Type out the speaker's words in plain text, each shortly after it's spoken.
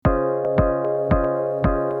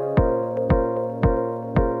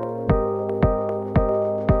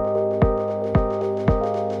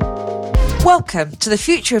Welcome to the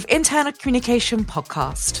Future of Internal Communication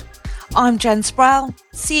podcast. I'm Jen Sproul,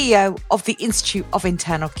 CEO of the Institute of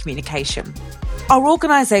Internal Communication. Our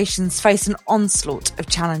organisations face an onslaught of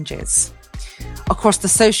challenges across the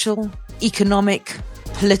social, economic,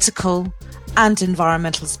 political and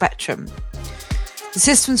environmental spectrum. The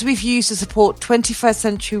systems we've used to support 21st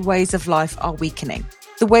century ways of life are weakening.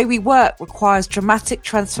 The way we work requires dramatic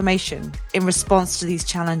transformation in response to these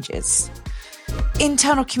challenges.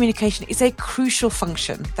 Internal communication is a crucial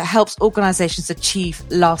function that helps organisations achieve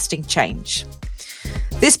lasting change.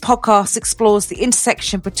 This podcast explores the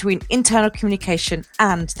intersection between internal communication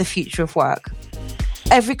and the future of work.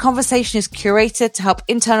 Every conversation is curated to help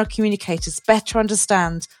internal communicators better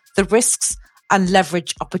understand the risks and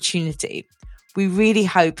leverage opportunity. We really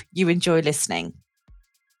hope you enjoy listening.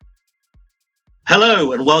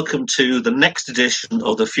 Hello and welcome to the next edition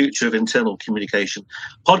of the Future of Internal Communication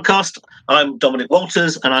podcast. I'm Dominic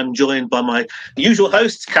Walters and I'm joined by my usual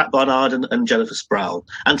hosts, Kat Barnard and Jennifer Sproul.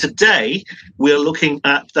 And today we're looking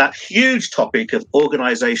at that huge topic of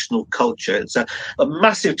organisational culture. It's a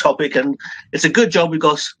massive topic and it's a good job we've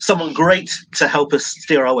got someone great to help us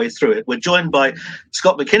steer our way through it. We're joined by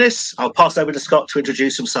Scott McInnes. I'll pass over to Scott to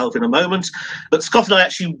introduce himself in a moment. But Scott and I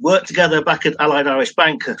actually worked together back at Allied Irish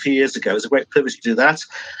Bank a few years ago. It was a great privilege to do that.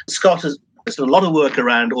 Scott has done a lot of work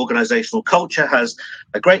around organisational culture, has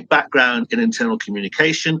a great background in internal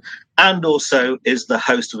communication, and also is the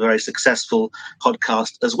host of a very successful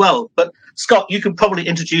podcast as well. But Scott, you can probably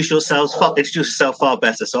introduce yourself far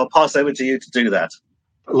better, so I'll pass over to you to do that.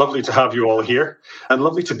 Lovely to have you all here and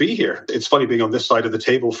lovely to be here. It's funny being on this side of the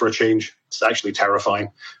table for a change. It's actually terrifying,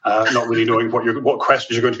 not really knowing what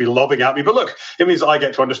questions you're going to be lobbing at me. But look, it means I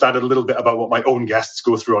get to understand a little bit about what my own guests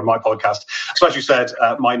go through on my podcast. So as you said,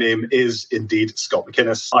 my name is indeed Scott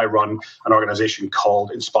McInnes. I run an organisation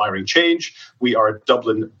called Inspiring Change. We are a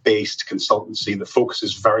Dublin-based consultancy that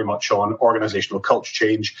focuses very much on organisational culture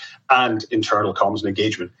change and internal comms and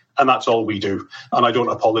engagement. And that's all we do. And I don't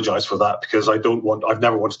apologize for that because I've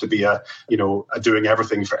never wanted to be a doing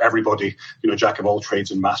everything for everybody, jack of all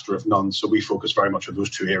trades and master of none. So we focus very much on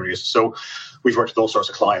those two areas. So we've worked with all sorts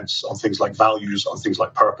of clients on things like values, on things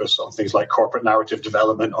like purpose, on things like corporate narrative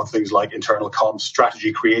development, on things like internal comms,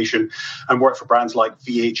 strategy creation, and worked for brands like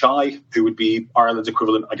VHI, who would be Ireland's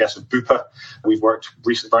equivalent, I guess, of Bupa. We've worked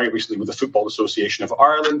very recently with the Football Association of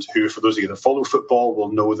Ireland, who, for those of you that follow football,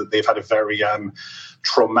 will know that they've had a very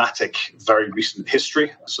traumatic, very recent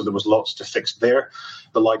history. So there was lots to fix there.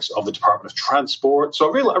 The likes of the Department of Transport. So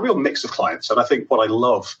a real mix of clients. And I think what I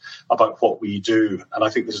love about what we do, and I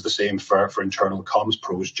think this is the same for internal comms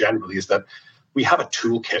pros generally, is that we have a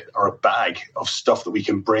toolkit or a bag of stuff that we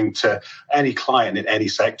can bring to any client in any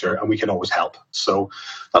sector, and we can always help. So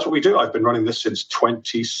that's what we do. I've been running this since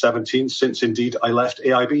 2017, since indeed I left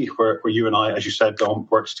AIB, where you and I, as you said, Dom,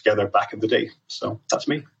 worked together back in the day. So that's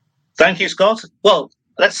me. Thank you, Scott. Well,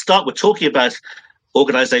 let's start with talking about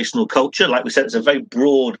organisational culture. Like we said, it's a very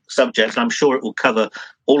broad subject, and I'm sure it will cover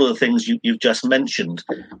all of the things you've just mentioned.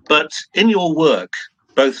 But in your work,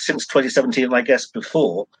 both since 2017 and I guess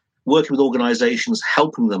before, working with organisations,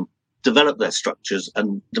 helping them develop their structures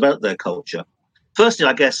and develop their culture. Firstly,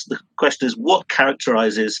 I guess the question is, what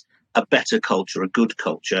characterises a better culture, a good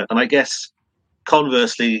culture? And I guess,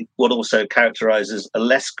 conversely, what also characterises a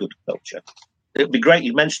less good culture? It would be great,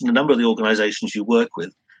 you mentioned a number of the organisations you work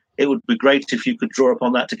with. It would be great if you could draw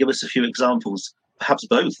upon that to give us a few examples, perhaps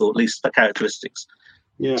both, or at least the characteristics.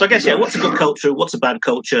 Yeah. So I guess, what's a good culture, what's a bad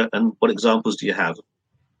culture, and what examples do you have?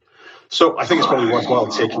 So I think it's probably worthwhile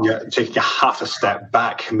taking a half a step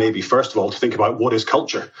back, maybe first of all, to think about what is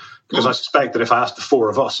culture. Because I suspect that if I asked the four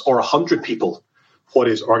of us or 100 people what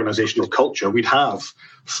is organisational culture, we'd have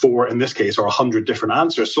 4, in this case, or 100 different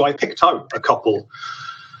answers. So I picked out a couple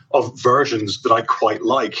of versions that I quite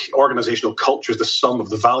like. Organizational culture is the sum of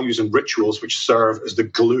the values and rituals which serve as the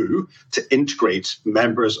glue to integrate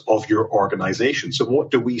members of your organization. So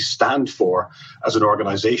what do we stand for as an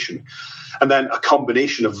organization? And then a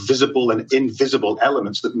combination of visible and invisible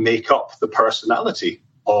elements that make up the personality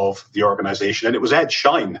of the organization. And it was Ed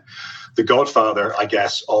Schein, the godfather, I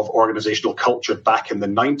guess, of organizational culture back in the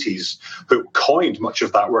 90s, who coined much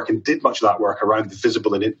of that work and did much of that work around the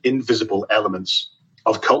visible and invisible elements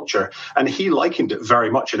of culture. And he likened it very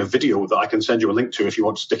much in a video that I can send you a link to if you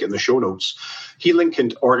want to stick it in the show notes. He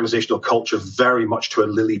likened organizational culture very much to a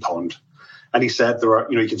lily pond. And he said there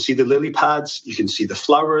are, you can see the lily pads, you can see the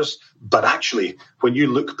flowers, but actually when you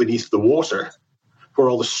look beneath the water, where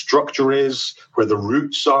all the structure is, where the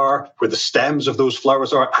roots are, where the stems of those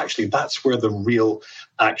flowers are, actually that's where the real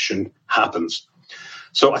action happens.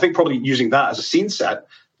 So I think probably using that as a scene set,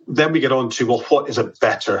 then we get on to, well, what is a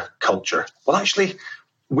better culture? Well, actually,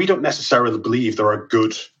 we don't necessarily believe there are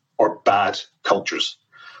good or bad cultures.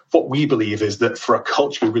 What we believe is that for a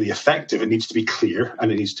culture to be really effective, it needs to be clear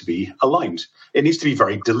and it needs to be aligned. It needs to be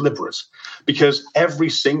very deliberate, because every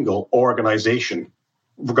single organization,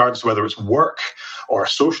 regardless of whether it's work or a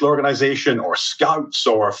social organization or scouts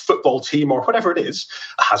or a football team or whatever it is,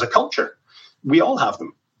 has a culture. We all have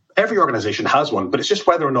them. Every organization has one, but it's just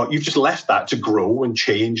whether or not you've just left that to grow and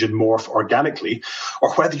change and morph organically,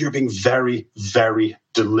 or whether you're being very, very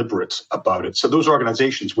deliberate about it. So those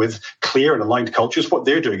organizations with clear and aligned cultures, what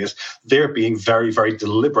they're doing is they're being very, very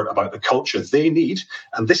deliberate about the culture they need.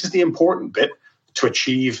 And this is the important bit to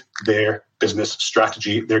achieve their business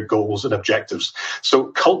strategy, their goals and objectives. So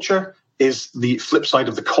culture is the flip side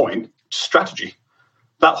of the coin, strategy.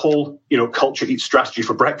 That whole, culture eats strategy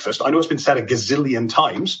for breakfast. I know it's been said a gazillion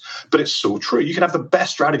times, but it's so true. You can have the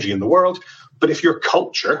best strategy in the world, but if your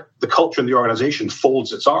culture, the culture in the organization,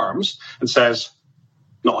 folds its arms and says,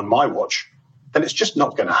 not on my watch, then it's just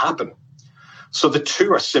not going to happen. So the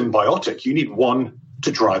two are symbiotic. You need one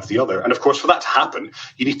to drive the other. And of course, for that to happen,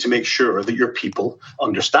 you need to make sure that your people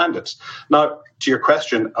understand it. Now, to your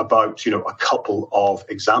question about, a couple of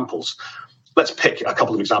examples, let's pick a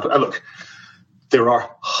couple of examples. Look, there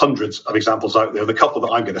are hundreds of examples out there. The couple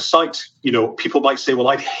that I'm going to cite, people might say, well,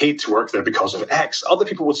 I'd hate to work there because of X. Other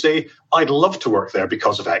people would say, I'd love to work there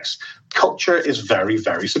because of X. Culture is very,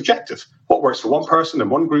 very subjective. What works for one person in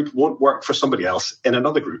one group won't work for somebody else in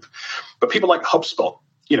another group. But people like HubSpot,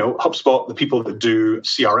 HubSpot, the people that do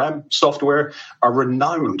CRM software, are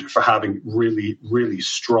renowned for having really, really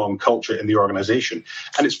strong culture in the organization.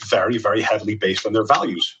 And it's very, very heavily based on their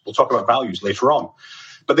values. We'll talk about values later on.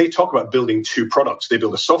 But they talk about building two products. They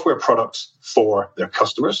build a software product for their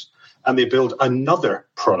customers, and they build another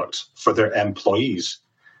product for their employees,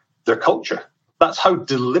 their culture. That's how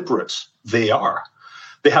deliberate they are.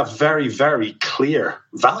 They have very, very clear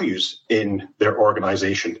values in their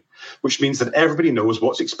organization, which means that everybody knows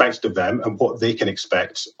what's expected of them and what they can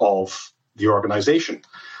expect of the organization.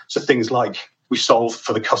 So things like, we solve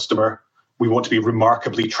for the customer. We want to be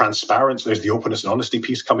remarkably transparent. So there's the openness and honesty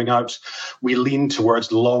piece coming out. We lean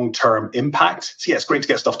towards long-term impact. So yeah, it's great to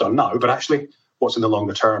get stuff done now, but actually, what's in the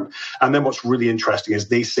longer term? And then what's really interesting is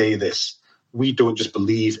they say this: we don't just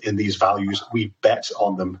believe in these values, we bet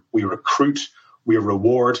on them. We recruit, we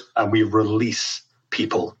reward, and we release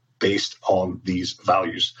people based on these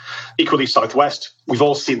values. Equally, Southwest, we've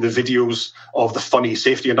all seen the videos of the funny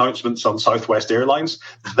safety announcements on Southwest Airlines.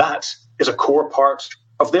 That is a core part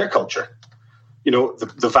of their culture.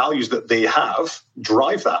 The values that they have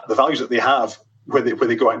drive that. The values that they have, where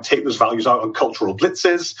they go out and take those values out on cultural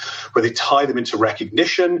blitzes, where they tie them into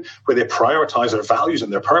recognition, where they prioritize their values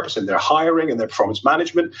and their purpose in their hiring and their performance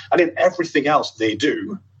management, and in everything else they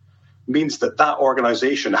do, means that that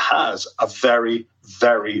organization has a very,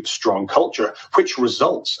 very strong culture, which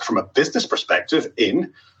results from a business perspective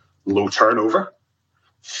in low turnover,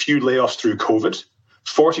 few layoffs through COVID,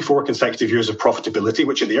 44 consecutive years of profitability,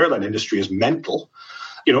 which in the airline industry is mental.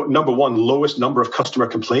 Number one, lowest number of customer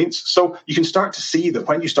complaints. So you can start to see that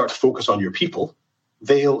when you start to focus on your people,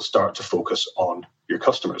 they'll start to focus on your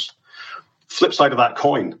customers. Flip side of that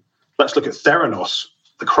coin, let's look at Theranos,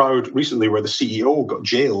 the crowd recently where the CEO got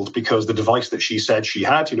jailed because the device that she said she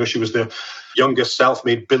had, she was the youngest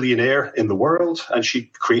self-made billionaire in the world, and she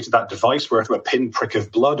created that device where through a pinprick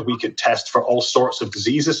of blood we could test for all sorts of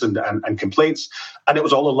diseases and complaints, and it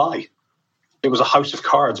was all a lie. It was a house of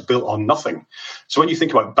cards built on nothing. So when you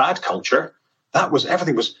think about bad culture,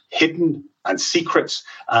 everything was hidden and secret,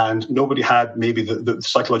 and nobody had maybe the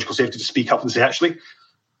psychological safety to speak up and say, actually,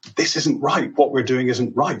 this isn't right. What we're doing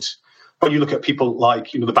isn't right. When you look at people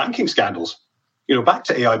like, the banking scandals, back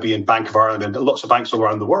to AIB and Bank of Ireland and lots of banks all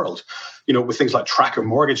around the world, with things like tracker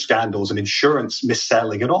mortgage scandals and insurance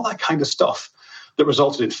mis-selling and all that kind of stuff that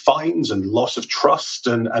resulted in fines and loss of trust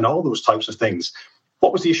and all those types of things.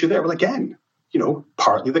 What was the issue there? Well, again,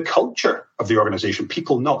 partly the culture of the organization,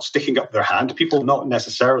 people not sticking up their hand, people not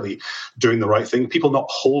necessarily doing the right thing, people not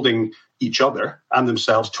holding each other and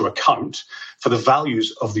themselves to account for the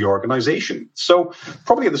values of the organization. So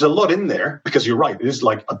probably there's a lot in there, because you're right, it is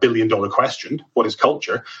like $1 billion question, what is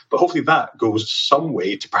culture? But hopefully that goes some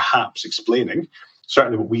way to perhaps explaining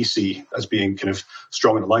certainly what we see as being kind of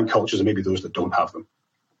strong and aligned cultures and maybe those that don't have them.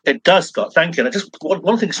 It does, Scott. Thank you. And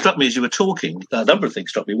one thing struck me as you were talking, a number of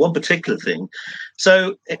things struck me, one particular thing.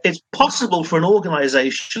 So it's possible for an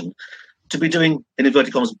organisation to be doing, in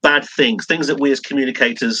inverted commas, bad things that we as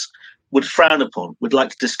communicators would frown upon, would like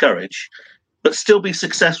to discourage, but still be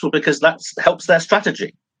successful because that helps their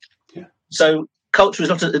strategy. Yeah. So culture is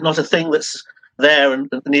not a thing that's there and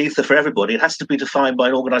in the ether for everybody. It has to be defined by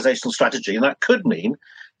an organisational strategy, and that could mean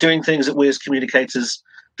doing things that we as communicators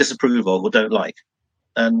disapprove of or don't like.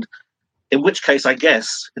 And in which case, I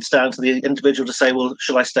guess it's down to the individual to say, well,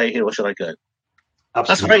 should I stay here or should I go? Absolutely.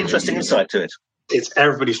 That's a very interesting insight to it. It's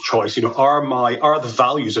everybody's choice. Are the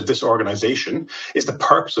values of this organisation, is the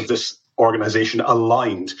purpose of this organisation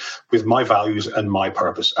aligned with my values and my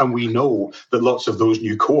purpose? And we know that lots of those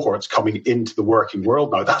new cohorts coming into the working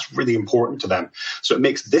world now, that's really important to them. So it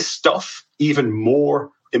makes this stuff even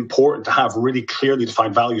more important to have really clearly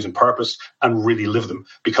defined values and purpose and really live them,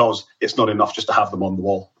 because it's not enough just to have them on the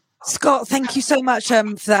wall. Scott, thank you so much for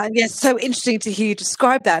that. Yes, so interesting to hear you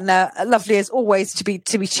describe that. And lovely as always to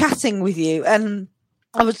be chatting with you. And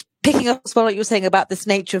I was picking up as well what you were saying about this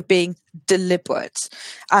nature of being deliberate,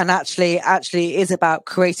 and actually is about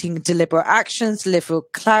creating deliberate actions,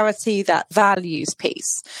 deliberate clarity, that values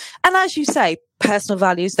piece. And as you say, personal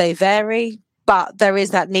values, they vary, but there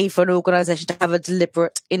is that need for an organisation to have a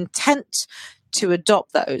deliberate intent to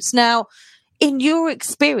adopt those. Now, in your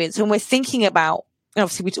experience, when we're thinking about,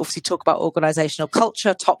 obviously we talk about organisational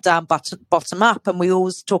culture, top down, bottom up, and we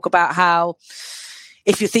always talk about how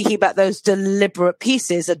if you're thinking about those deliberate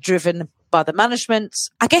pieces are driven by the management.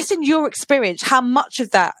 I guess in your experience, how much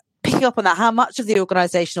of that, picking up on that, how much of the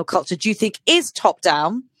organisational culture do you think is top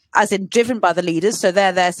down, as in driven by the leaders? So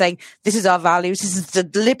they're saying, this is our values, this is the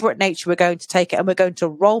deliberate nature we're going to take it, and we're going to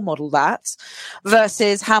role model that,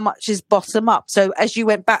 versus how much is bottom up. So as you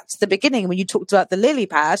went back to the beginning, when you talked about the lily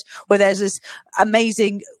pad, where there's this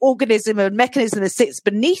amazing organism and mechanism that sits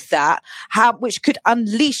beneath that, which could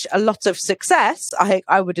unleash a lot of success,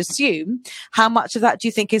 I would assume, how much of that do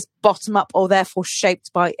you think is bottom up or therefore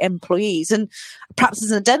shaped by employees? And perhaps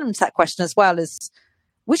as an addendum to that question as well is,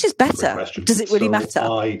 which is better? Does it really matter?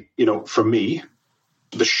 For me,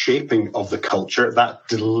 the shaping of the culture, that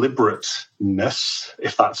deliberateness,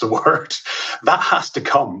 if that's a word, that has to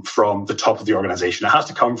come from the top of the organization. It has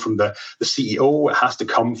to come from the CEO. It has to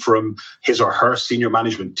come from his or her senior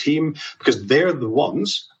management team, because they're the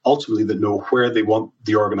ones ultimately that know where they want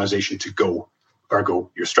the organization to go,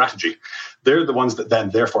 ergo your strategy. They're the ones that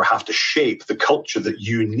then therefore have to shape the culture that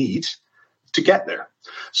you need to get there.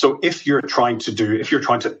 So if you're trying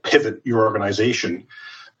to pivot your organization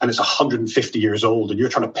and it's 150 years old and you're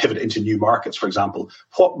trying to pivot into new markets, for example,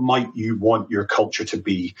 what might you want your culture to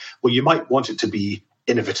be? Well, you might want it to be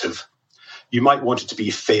innovative. You might want it to be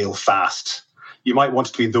fail fast. You might want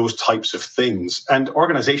it to be those types of things. And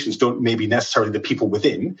organizations don't, maybe necessarily the people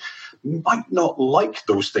within, might not like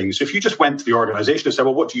those things. So if you just went to the organization and said,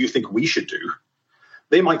 well, what do you think we should do?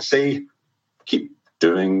 They might say, keep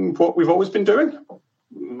doing what we've always been doing,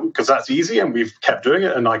 because that's easy and we've kept doing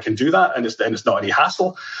it and I can do that and it's not any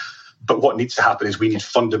hassle. But what needs to happen is we need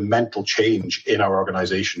fundamental change in our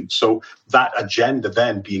organization. So that agenda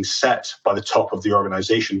then being set by the top of the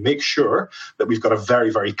organization, make sure that we've got a very,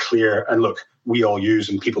 very clear, and look, we all use,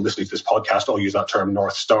 and people listening to this podcast all use that term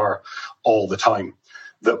North Star all the time,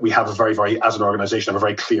 that we have a very, very, as an organization, have a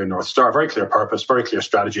very clear North Star, very clear purpose, very clear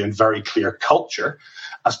strategy, and very clear culture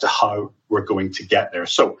as to how we're going to get there.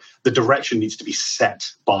 So the direction needs to be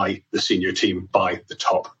set by the senior team, by the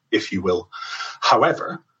top, if you will.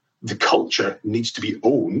 However, the culture needs to be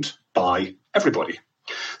owned by everybody.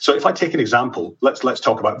 So if I take an example, let's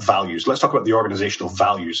talk about values. Let's talk about the organizational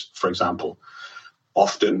values, for example.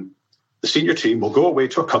 Often, the senior team will go away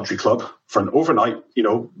to a country club for an overnight,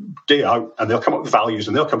 day out, and they'll come up with values,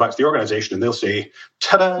 and they'll come back to the organization and they'll say,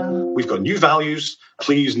 ta-da, we've got new values.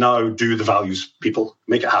 Please now do the values, people.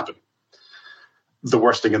 Make it happen. The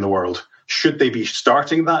worst thing in the world. Should they be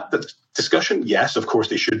starting that discussion? Yes, of course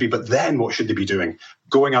they should be. But then what should they be doing?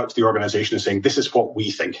 Going out to the organization and saying, this is what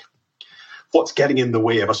we think. What's getting in the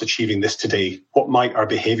way of us achieving this today? What might our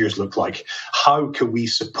behaviors look like? How can we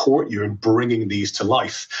support you in bringing these to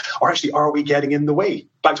life? Or actually, are we getting in the way?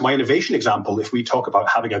 Back to my innovation example, if we talk about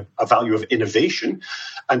having a value of innovation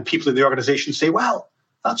and people in the organization say, well,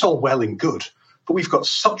 that's all well and good, but we've got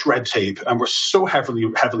such red tape and we're so heavily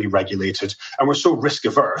regulated and we're so risk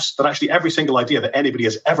averse that actually every single idea that anybody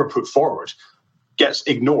has ever put forward gets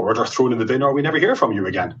ignored or thrown in the bin, or we never hear from you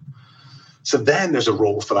again. So then there's a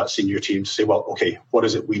role for that senior team to say, well, okay, what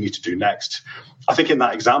is it we need to do next? I think in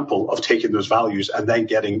that example of taking those values and then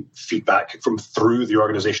getting feedback from through the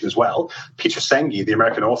organization as well, Peter Senge, the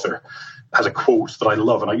American author, has a quote that I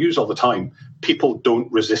love and I use all the time. People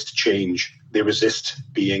don't resist change. They resist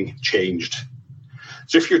being changed.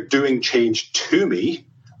 So if you're doing change to me,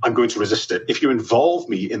 I'm going to resist it. If you involve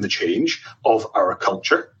me in the change of our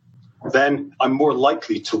culture, then I'm more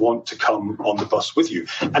likely to want to come on the bus with you.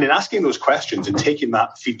 And in asking those questions and taking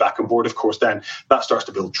that feedback on board, of course, then that starts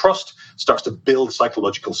to build trust, starts to build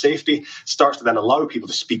psychological safety, starts to then allow people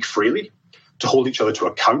to speak freely, to hold each other to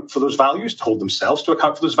account for those values, to hold themselves to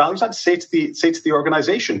account for those values, and say to the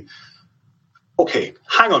organization, okay,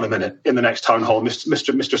 hang on a minute in the next town hall, Mr.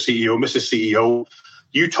 CEO, Mrs. CEO,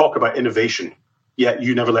 you talk about innovation, yet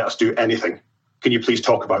you never let us do anything. Can you please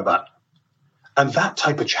talk about that? And that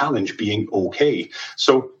type of challenge being okay.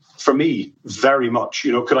 So for me, very much,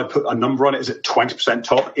 could I put a number on it? Is it 20%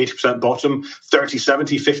 top, 80% bottom, 30,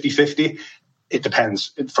 70, 50, 50? It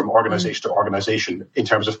depends from organization to organization in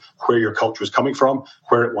terms of where your culture is coming from,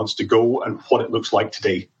 where it wants to go, and what it looks like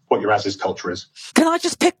today, what your as-is culture is. Can I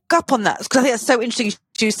just pick up on that? Because I think that's so interesting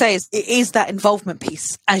you say, it is that involvement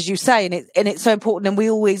piece, as you say, and it's so important. And we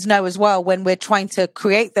always know as well, when we're trying to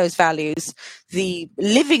create those values, the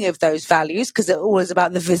living of those values, because it's always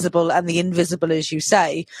about the visible and the invisible, as you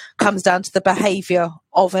say, comes down to the behaviour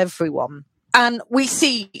of everyone. And we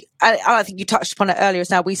see, I think you touched upon it earlier,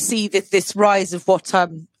 now we see this rise of what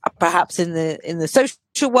perhaps in the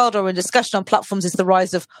social world or in discussion on platforms is the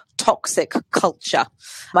rise of toxic culture,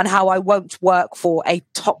 and how I won't work for a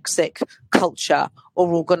toxic culture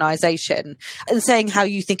or organisation, and saying how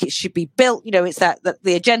you think it should be built. It's that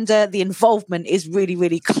the agenda, the involvement is really,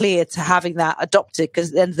 really clear to having that adopted, because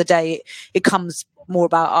at the end of the day, it comes more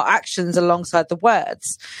about our actions alongside the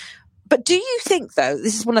words. But do you think, though,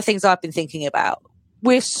 this is one of the things I've been thinking about,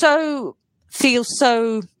 feel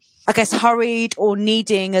so, I guess, hurried or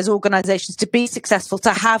needing as organisations to be successful,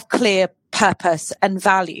 to have clear purpose and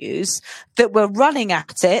values, that we're running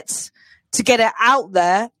at it to get it out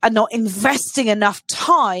there and not investing enough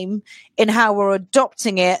time in how we're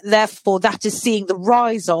adopting it. Therefore, that is seeing the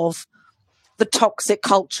rise of the toxic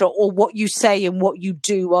culture, or what you say and what you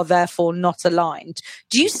do are therefore not aligned.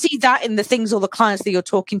 Do you see that in the things or the clients that you're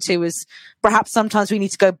talking to, as perhaps sometimes we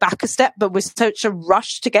need to go back a step, but we're such a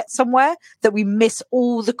rush to get somewhere that we miss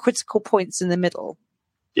all the critical points in the middle?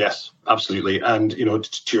 Yes, absolutely. And,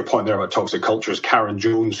 to your point there about toxic cultures, Karen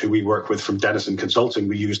Jones, who we work with from Denison Consulting,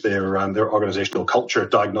 we use their organizational culture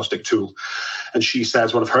diagnostic tool. And she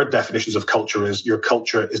says one of her definitions of culture is your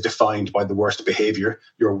culture is defined by the worst behavior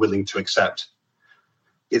you're willing to accept.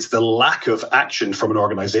 It's the lack of action from an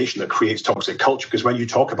organization that creates toxic culture. Because when you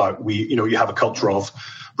talk about, you have a culture of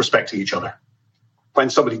respecting each other. When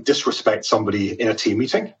somebody disrespects somebody in a team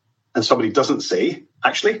meeting and somebody doesn't say,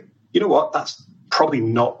 actually, you know what, that's probably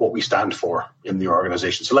not what we stand for in the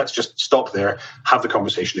organization. So let's just stop there, have the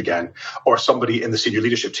conversation again. Or somebody in the senior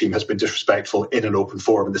leadership team has been disrespectful in an open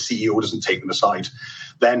forum and the CEO doesn't take them aside.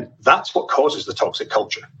 Then that's what causes the toxic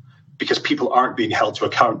culture, because people aren't being held to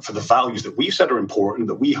account for the values that we've said are important,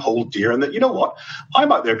 that we hold dear, and that, you know what,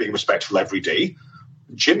 I'm out there being respectful every day.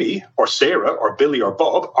 Jimmy or Sarah or Billy or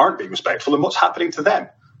Bob aren't being respectful, and what's happening to them?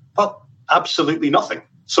 Well, absolutely nothing.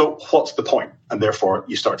 So what's the point? And therefore,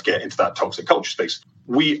 you start to get into that toxic culture space.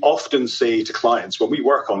 We often say to clients, when we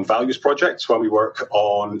work on values projects, so we'll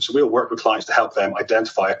work with clients to help them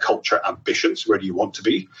identify a culture ambitions. Where do you want to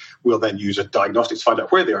be? We'll then use a diagnostic to find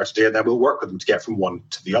out where they are today, and then we'll work with them to get from one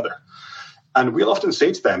to the other. And we'll often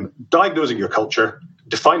say to them, diagnosing your culture,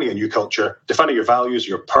 defining a new culture, defining your values,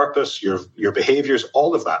 your purpose, your behaviors,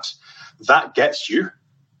 all of that gets you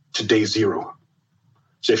to day zero.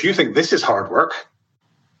 So if you think this is hard work,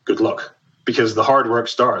 good luck, because the hard work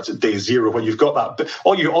starts at day zero. When you've got that,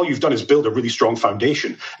 all you've done is build a really strong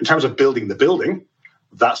foundation. In terms of building the building,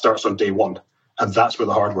 that starts on day one, and that's where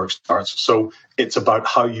the hard work starts. So it's about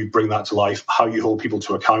how you bring that to life, how you hold people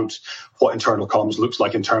to account, what internal comms looks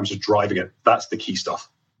like in terms of driving it. That's the key stuff.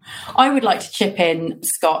 I would like to chip in,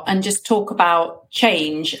 Scott, and just talk about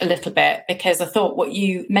change a little bit, because I thought what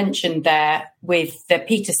you mentioned there with the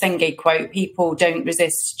Peter Senge quote, people don't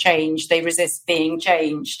resist change, they resist being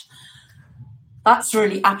changed. That's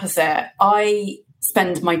really apposite. I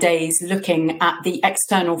spend my days looking at the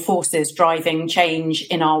external forces driving change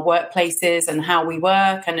in our workplaces and how we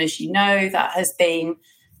work. And as you know, that has been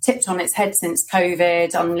tipped on its head since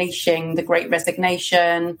COVID, unleashing the Great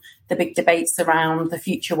Resignation, the big debates around the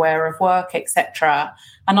future where of work, etc.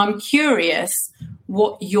 And I'm curious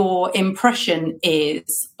what your impression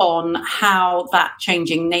is on how that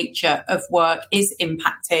changing nature of work is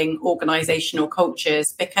impacting organisational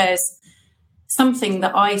cultures, because something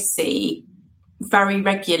that I see very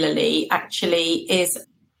regularly actually is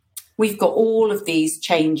we've got all of these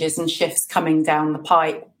changes and shifts coming down the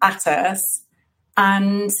pipe at us,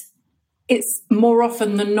 and it's more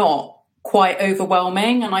often than not quite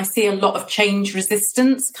overwhelming, and I see a lot of change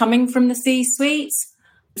resistance coming from the C-suite.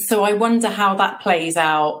 So I wonder how that plays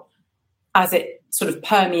out as it sort of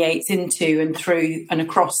permeates into and through and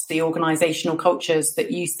across the organisational cultures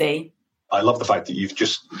that you see? I love the fact that you've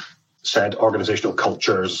just said organisational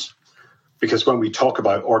cultures, because when we talk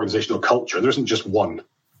about organisational culture, there isn't just one.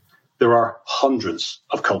 There are hundreds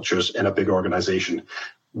of cultures in a big organisation.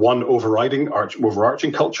 One overarching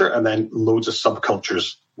culture, and then loads of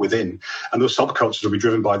subcultures within. And those subcultures will be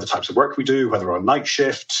driven by the types of work we do, whether we're on night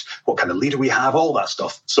shifts, what kind of leader we have, all that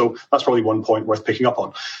stuff. So that's probably one point worth picking up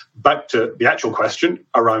on. Back to the actual question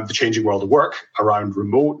around the changing world of work, around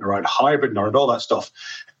remote, around hybrid, and around all that stuff.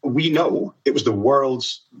 We know it was the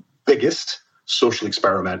world's biggest social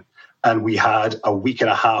experiment, and we had a week and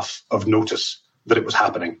a half of notice that it was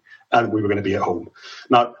happening and we were going to be at home.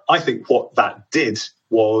 Now, I think what that did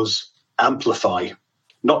was amplify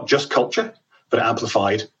not just culture, but it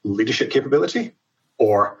amplified leadership capability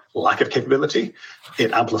or lack of capability.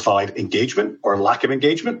 It amplified engagement or lack of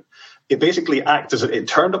engagement. It basically it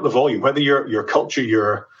turned up the volume, whether your culture,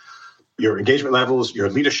 your engagement levels, your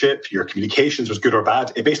leadership, your communications was good or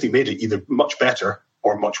bad. It basically made it either much better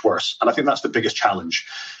or much worse. And I think that's the biggest challenge.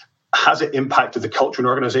 Has it impacted the culture in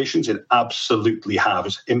organizations? It absolutely has.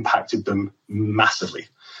 It's impacted them massively.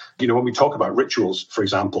 When we talk about rituals, for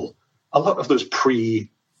example, a lot of those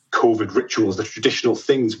pre-COVID rituals, the traditional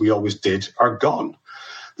things we always did, are gone.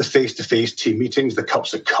 The face-to-face team meetings, the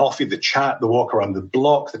cups of coffee, the chat, the walk around the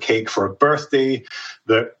block, the cake for a birthday,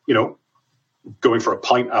 going for a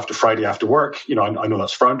pint after Friday after work. I know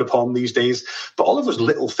that's frowned upon these days, but all of those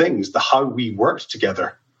little things, how we worked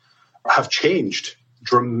together, have changed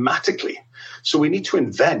dramatically. So we need to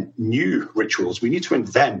invent new rituals. We need to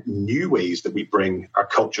invent new ways that we bring our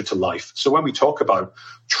culture to life. So when we talk about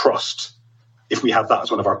trust, if we have that as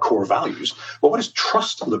one of our core values, well, what does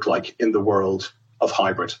trust look like in the world of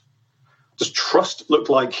hybrid? Does trust look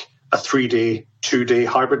like a 3-day, 2-day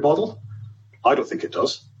hybrid model? I don't think it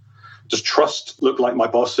does. Does trust look like my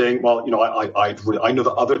boss saying, well, I know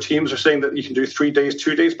that other teams are saying that you can do 3 days,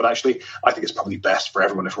 2 days, but actually I think it's probably best for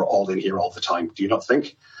everyone if we're all in here all the time. Do you not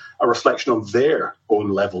think? A reflection on their own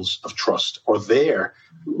levels of trust or their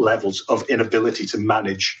levels of inability to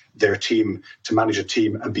manage their team, to manage a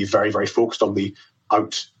team and be very, very focused on the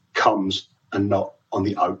outcomes and not on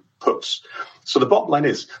the outputs. So the bottom line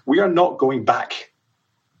is we are not going back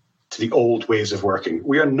to the old ways of working.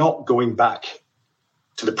 We are not going back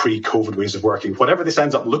to the pre-COVID ways of working. Whatever this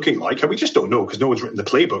ends up looking like, and we just don't know because no one's written the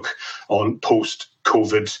playbook on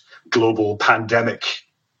post-COVID global pandemic,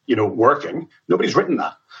 working. Nobody's written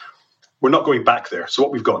that. We're not going back there. So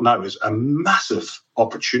what we've got now is a massive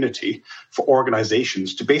opportunity for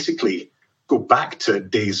organizations to basically go back to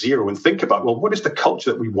day zero and think about, well, what is the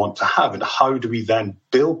culture that we want to have and how do we then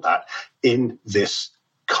build that in this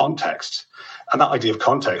context? And that idea of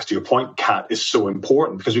context, to your point, Kat, is so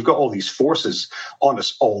important because we've got all these forces on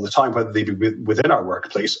us all the time, whether they be within our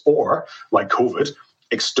workplace or, like COVID,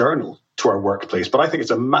 external to our workplace. But I think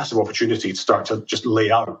it's a massive opportunity to start to just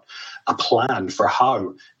lay out a plan for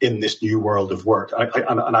how in this new world of work. I'm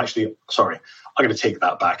going to take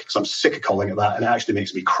that back because I'm sick of calling it that, and it actually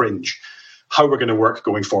makes me cringe. How we're going to work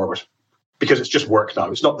going forward. Because it's just work now.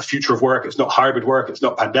 It's not the future of work. It's not hybrid work. It's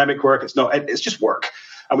not pandemic work. It's just work.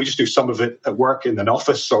 And we just do some of it at work in an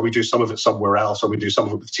office, or we do some of it somewhere else, or we do some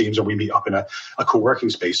of it with teams, or we meet up in a co-working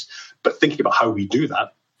space. But thinking about how we do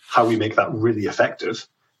that, how we make that really effective,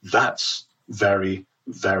 that's very,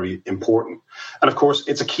 very important. And of course,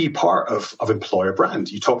 it's a key part of employer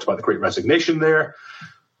brand. You talked about the Great Resignation there.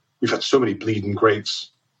 We've had so many bleeding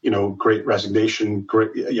greats, Great Resignation.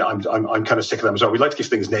 I'm kind of sick of them as well. We like to give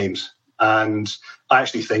things names. And I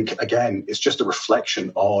actually think, again, it's just a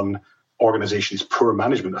reflection on organizations' poor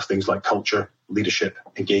management of things like culture, leadership,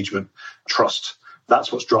 engagement, trust.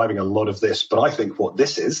 That's what's driving a lot of this. But I think what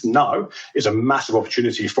this is now is a massive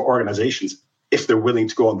opportunity for organizations, if they're willing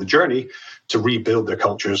to go on the journey, to rebuild their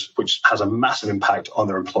cultures, which has a massive impact on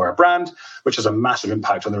their employer brand, which has a massive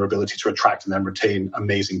impact on their ability to attract and then retain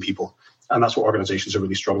amazing people. And that's what organizations are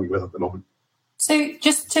really struggling with at the moment. So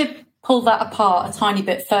just to pull that apart a tiny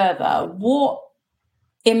bit further, what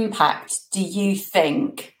impact do you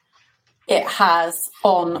think it has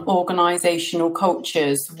on organisational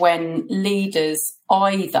cultures when leaders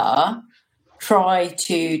either try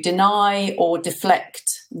to deny or deflect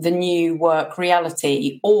the new work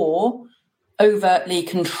reality or overtly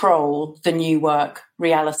control the new work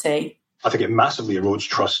reality? I think it massively erodes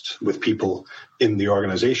trust with people in the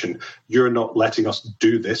organisation. You're not letting us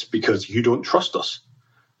do this because you don't trust us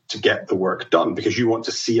to get the work done, because you want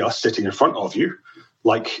to see us sitting in front of you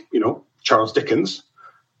like, Charles Dickens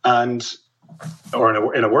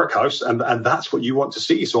or in a workhouse, and that's what you want to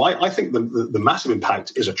see. So I think the massive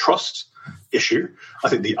impact is a trust issue. I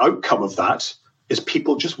think the outcome of that is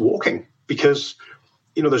people just walking. Because,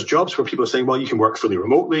 there's jobs where people are saying, well, you can work fully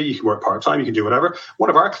remotely, you can work part-time, you can do whatever. One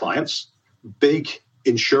of our clients, big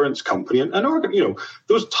insurance company, and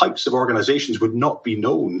those types of organizations would not be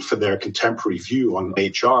known for their contemporary view on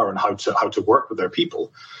HR and how to work with their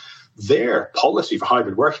people. Their policy for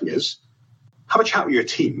hybrid working is have a chat with your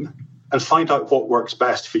team and find out what works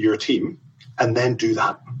best for your team, and then do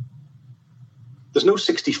that. There's no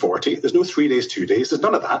 60-40, there's no 3 days, 2 days, there's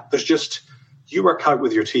none of that. There's just, you work out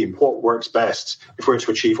with your team what works best if we're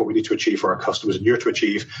to achieve what we need to achieve for our customers, and you're to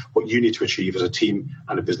achieve what you need to achieve as a team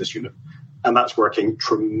and a business unit. And that's working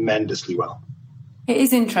tremendously well. It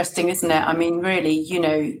is interesting, isn't it? I mean, really,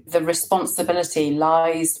 the responsibility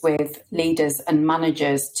lies with leaders and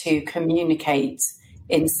managers to communicate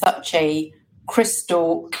in such a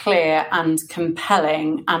crystal clear and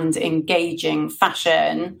compelling and engaging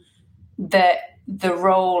fashion that the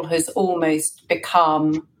role has almost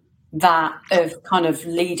become that of kind of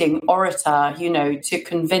leading orator, to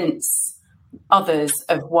convince others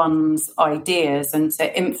of one's ideas and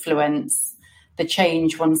to influence the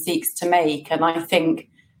change one seeks to make. And I think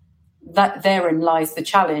that therein lies the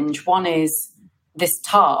challenge. One is this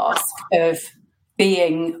task of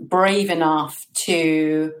being brave enough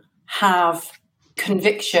to have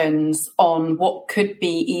convictions on what could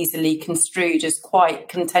be easily construed as quite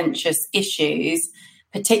contentious issues,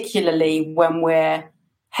 particularly when we're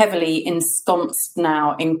heavily ensconced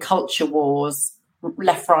now in culture wars,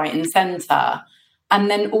 left, right and centre, and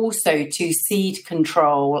then also to cede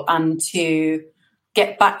control and to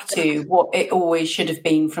get back to what it always should have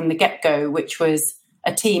been from the get-go, which was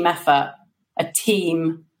a team effort, a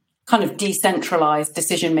team kind of decentralised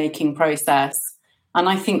decision-making process. And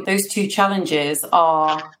I think those two challenges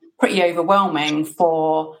are pretty overwhelming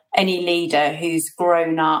for any leader who's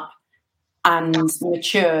grown up and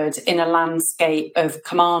matured in a landscape of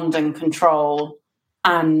command and control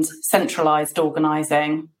and centralised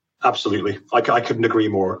organising. Absolutely. I couldn't agree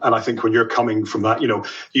more. And I think when you're coming from that,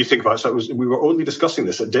 you think about, we were only discussing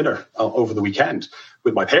this at dinner over the weekend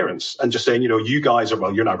with my parents and just saying, you guys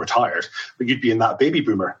are, you're now retired, but you'd be in that baby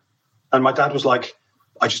boomer. And my dad was like,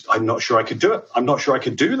 I'm not sure I could do it. I'm not sure I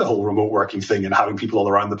could do the whole remote working thing and having people all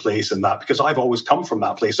around the place and that, because I've always come from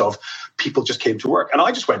that place of people just came to work and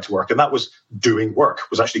I just went to work, and that was doing work,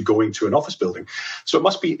 was actually going to an office building. So it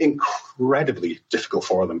must be incredibly difficult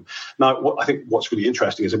for them. Now, I think what's really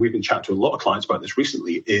interesting is, and we've been chatting to a lot of clients about this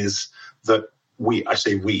recently, is that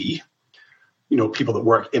people that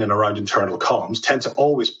work in and around internal comms tend to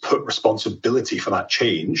always put responsibility for that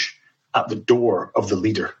change at the door of the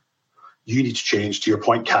leader. You need to change, to your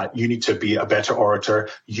point, Kat. You need to be a better orator.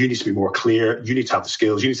 You need to be more clear. You need to have the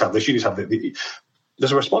skills. You need to have this. You need to have the.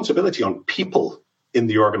 There's a responsibility on people in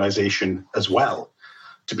the organization as well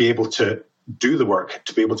to be able to do the work,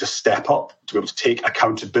 to be able to step up, to be able to take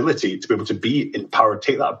accountability, to be able to be empowered,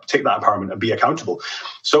 take that empowerment and be accountable.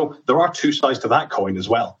 So there are two sides to that coin as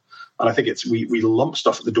well. And I think we lump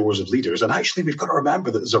stuff at the doors of leaders. And actually, we've got to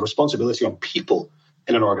remember that there's a responsibility on people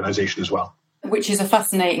in an organization as well. Which is a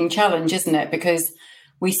fascinating challenge, isn't it? Because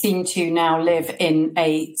we seem to now live in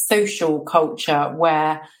a social culture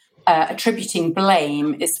where attributing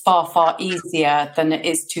blame is far, far easier than it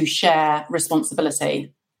is to share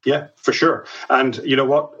responsibility. Yeah, for sure. And you know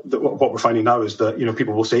what we're finding now is that,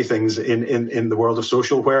 people will say things in the world of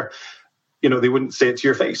social where, they wouldn't say it to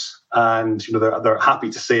your face. And, they're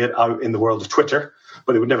happy to say it out in the world of Twitter,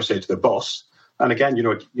 but they would never say it to their boss. And again,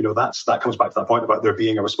 that comes back to that point about there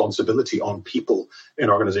being a responsibility on people in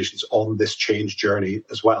organizations on this change journey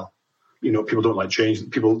as well. People don't like change.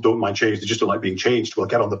 People don't mind change. They just don't like being changed. Well,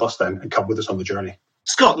 get on the bus then and come with us on the journey.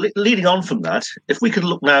 Scott, leading on from that, if we could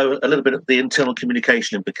look now a little bit at the internal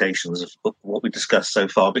communication implications of what we discussed so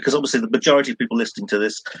far, because obviously the majority of people listening to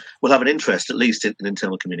this will have an interest, at least in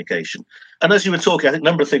internal communication. And as you were talking, I think a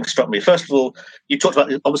number of things struck me. First of all, you talked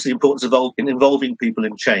about obviously the importance of involving people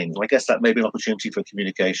in change. I guess that may be an opportunity for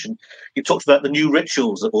communication. You talked about the new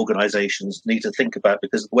rituals that organisations need to think about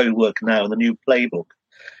because of the way we work now and the new playbook.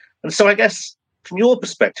 And so I guess from your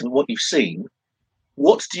perspective and what you've seen,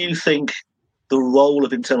 what do you think the role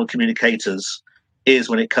of internal communicators is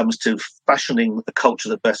when it comes to fashioning the culture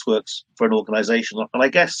that best works for an organisation? And I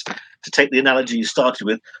guess, to take the analogy you started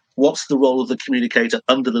with, what's the role of the communicator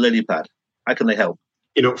under the lily pad? How can they help?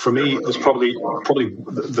 For me, it's probably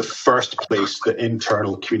the first place that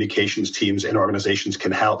internal communications teams in organizations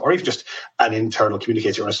can help, or even just an internal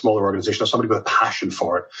communicator in a smaller organization or somebody with a passion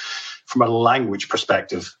for it, from a language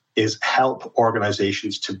perspective, is help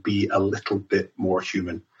organizations to be a little bit more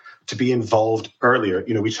human, to be involved earlier.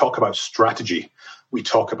 We talk about strategy, we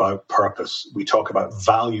talk about purpose, we talk about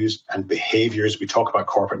values and behaviors, we talk about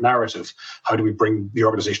corporate narrative. How do we bring the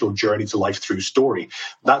organizational journey to life through story?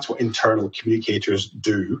 That's what internal communicators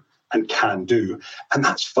do and can do. And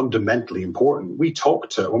that's fundamentally important. When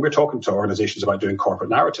we're talking to organizations about doing corporate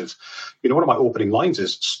narrative, one of my opening lines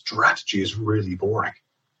is strategy is really boring.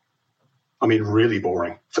 I mean, really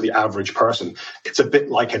boring for the average person. It's a bit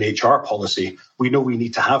like an HR policy. We know we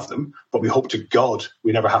need to have them, but we hope to God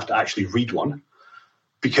we never have to actually read one,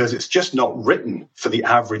 because it's just not written for the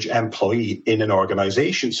average employee in an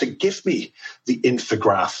organization. So give me the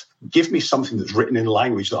infograph. Give me something that's written in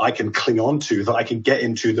language that I can cling on to, that I can get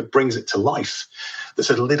into, that brings it to life, that's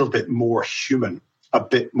a little bit more human, a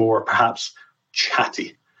bit more perhaps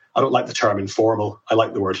chatty. I don't like the term informal. I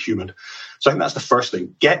like the word human. So I think that's the first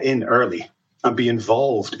thing. Get in early and be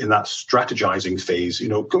involved in that strategizing phase.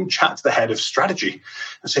 Go and chat to the head of strategy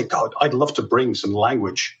and say, God, I'd love to bring some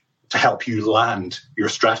language to help you land your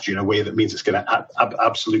strategy in a way that means it's going to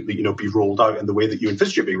absolutely, be rolled out in the way that you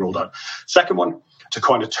envisage it being rolled out. Second one, to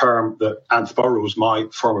coin a term that Anth Burrows, my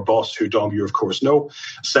former boss, who Dom, you of course know,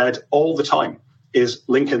 said all the time, is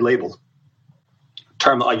link and label.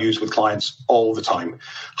 Term that I use with clients all the time.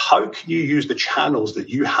 How can you use the channels that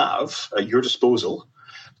you have at your disposal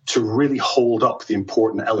to really hold up the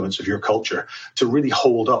important elements of your culture, to really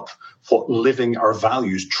hold up what living our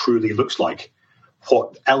values truly looks like,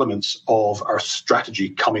 what elements of our strategy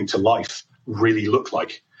coming to life really look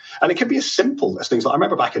like? And it can be as simple as things like, I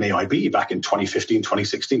remember back in AIB, back in 2015,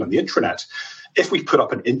 2016 on the intranet, if we put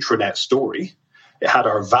up an intranet story, it had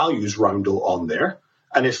our values roundel on there.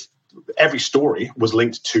 And if every story was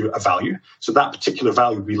linked to a value, so that particular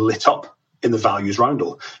value would be lit up in the values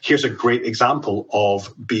roundel. Here's a great example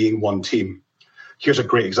of being one team. Here's a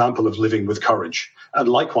great example of living with courage. And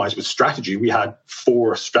likewise with strategy, we had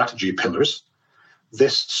 4 strategy pillars.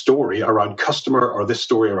 This story around customer, or this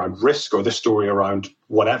story around risk, or this story around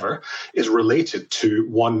whatever is related to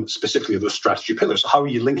one specifically of those strategy pillars. So how are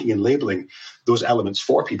you linking and labeling those elements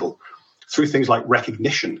for people? Through things like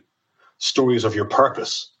recognition, stories of your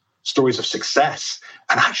purpose, stories of success,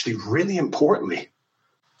 and actually, really importantly,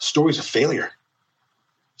 stories of failure.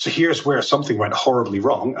 So here's where something went horribly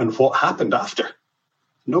wrong and what happened after.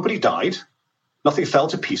 Nobody died. Nothing fell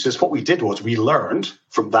to pieces. What we did was we learned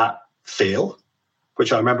from that fail,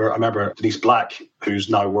 which I remember Denise Black, who's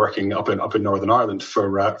now working up in Northern Ireland for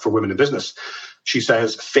Women in Business. She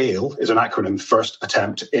says FAIL is an acronym, first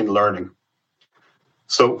attempt in learning.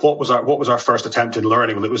 So what was our first attempt in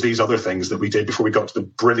learning? Well, it was these other things that we did before we got to the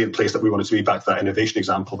brilliant place that we wanted to be, back to that innovation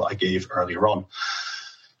example that I gave earlier on.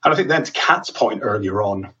 And I think then to Kat's point earlier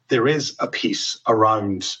on, there is a piece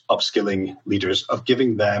around upskilling leaders, of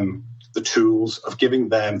giving them the tools, of giving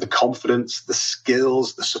them the confidence, the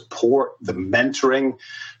skills, the support, the mentoring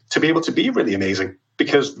to be able to be really amazing,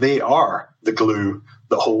 because they are the glue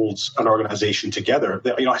that holds an organization together.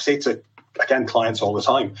 I say to, again, clients all the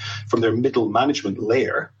time, from their middle management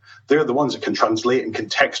layer, they're the ones that can translate and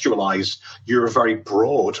contextualize your very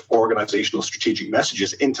broad organizational strategic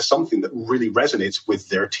messages into something that really resonates with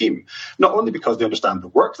their team. Not only because they understand the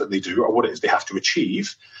work that they do or what it is they have to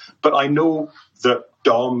achieve, but I know that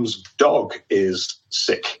Dom's dog is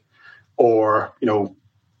sick, or,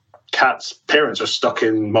 Kat's parents are stuck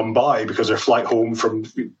in Mumbai because their flight home from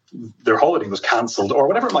their holiday was cancelled, or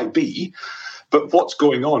whatever it might be. But what's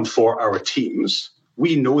going on for our teams,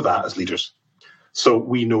 we know that as leaders. So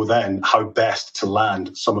we know then how best to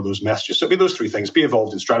land some of those messages. So it'll be those 3 things: be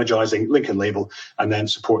involved in strategizing, link and label, and then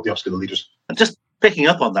support the upskill leaders. And just picking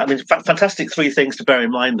up on that, I mean, fantastic 3 things to bear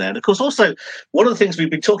in mind there. And of course, also, one of the things we've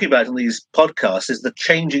been talking about in these podcasts is the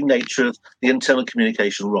changing nature of the internal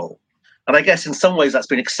communication role. And I guess in some ways that's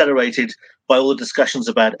been accelerated by all the discussions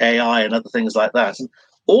about AI and other things like that. And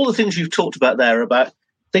all the things you've talked about there are about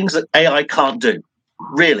things that AI can't do,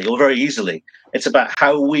 really, or very easily. It's about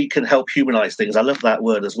how we can help humanize things. I love that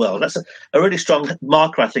word as well. That's a really strong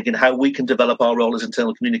marker, I think, in how we can develop our role as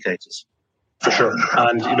internal communicators. For sure.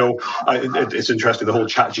 And, it's interesting, the whole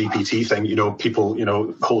ChatGPT thing, people,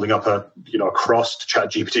 holding up a cross to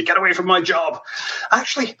ChatGPT, get away from my job.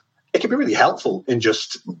 Actually, it can be really helpful in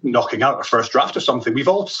just knocking out a first draft of something. We've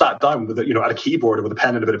all sat down with at a keyboard or with a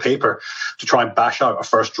pen and a bit of paper to try and bash out a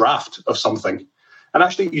first draft of something. And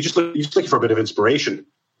actually, you're just looking for a bit of inspiration.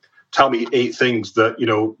 Tell me 8 things that,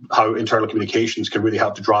 how internal communications can really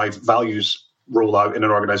help to drive values rollout in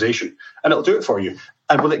an organization. And it'll do it for you.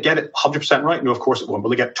 And will it get it 100% right? No, of course it won't.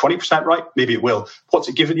 Will it get 20% right? Maybe it will. What's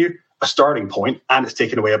it given you? A starting point, and it's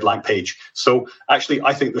taken away a blank page. So actually,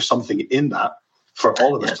 I think there's something in that. for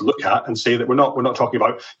all of us to look at and say that we're not talking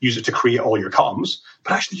about use it to create all your comms,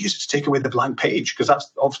 but actually use it to take away the blank page, because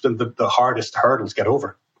that's often the hardest hurdle to get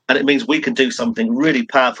over. And it means we can do something really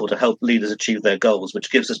powerful to help leaders achieve their goals,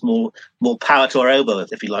 which gives us more power to our elbow,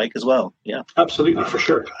 if you like, as well. Yeah, absolutely, for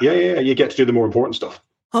sure. Yeah. You get to do the more important stuff.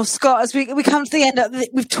 Well, Scott, as we come to the end,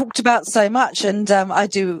 we've talked about so much, and I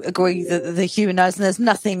do agree that the humanizing, there's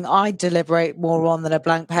nothing I deliberate more on than a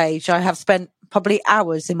blank page. I have spent probably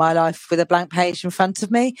hours in my life with a blank page in front of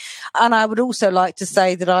me. And I would also like to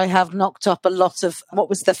say that I have knocked up a lot of what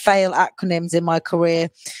was the FAIL acronyms in my career,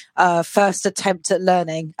 first attempt at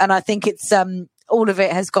learning. And I think it's all of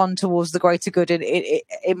it has gone towards the greater good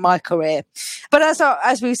in my career. But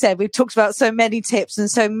as we said, we've talked about so many tips and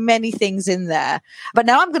so many things in there. But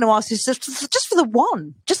now I'm going to ask you just for the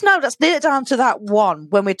one. Just now, let's nail it down to that one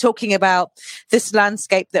when we're talking about this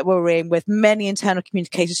landscape that we're in with many internal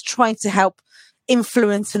communicators trying to help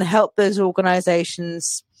influence and help those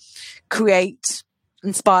organizations create,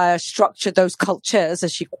 inspire, structure those cultures,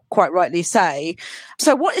 as you quite rightly say.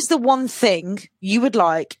 So what is the one thing you would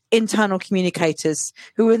like internal communicators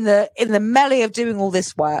who are in the melee of doing all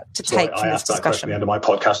this work to take from this discussion? I asked that question at the end of my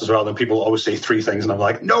podcast as well, and people always say three things, and I'm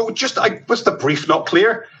like, no, was the brief not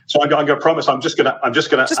clear? So I'm going to promise I'm just going to answer. I'm just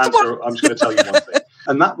going to tell you one thing.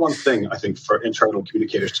 And that one thing, I think, for internal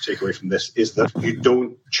communicators to take away from this is that you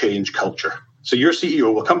don't change culture. So your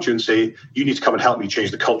CEO will come to you and say, you need to come and help me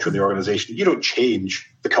change the culture of the organization. You don't change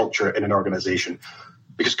the culture in an organization,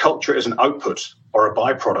 because culture is an output or a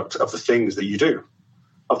byproduct of the things that you do,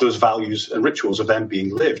 of those values and rituals of them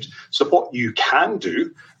being lived. So what you can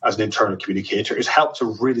do as an internal communicator is help to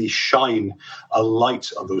really shine a light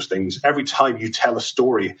on those things. Every time you tell a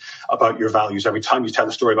story about your values, every time you tell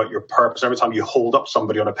a story about your purpose, every time you hold up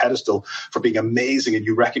somebody on a pedestal for being amazing and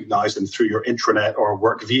you recognize them through your intranet or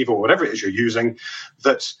WorkVivo or whatever it is you're using,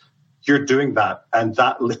 that you're doing that. And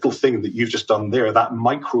that little thing that you've just done there, that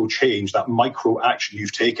micro change, that micro action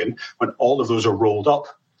you've taken, when all of those are rolled up,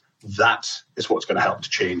 that is what's going to help to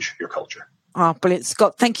change your culture. Oh, brilliant.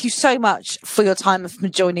 Scott, thank you so much for your time and for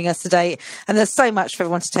joining us today. And there's so much for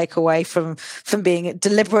everyone to take away from being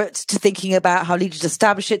deliberate to thinking about how leaders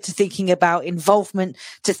establish it, to thinking about involvement,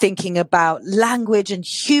 to thinking about language and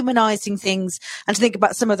humanizing things, and to think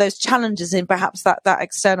about some of those challenges in perhaps that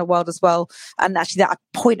external world as well. And actually that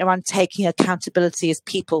point around taking accountability as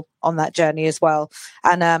people on that journey as well.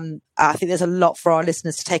 And I think there's a lot for our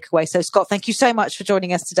listeners to take away. So, Scott, thank you so much for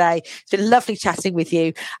joining us today. It's been lovely chatting with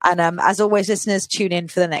you. And as always, listeners, tune in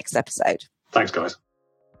for the next episode. Thanks, guys.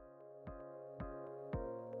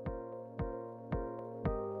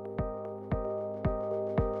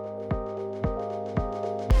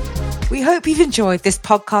 We hope you've enjoyed this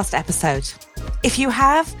podcast episode. If you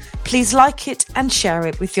have, please like it and share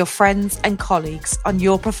it with your friends and colleagues on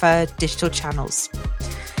your preferred digital channels.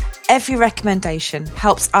 Every recommendation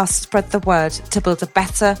helps us spread the word to build a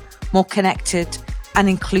better, more connected and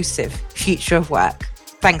inclusive future of work.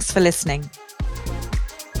 Thanks for listening.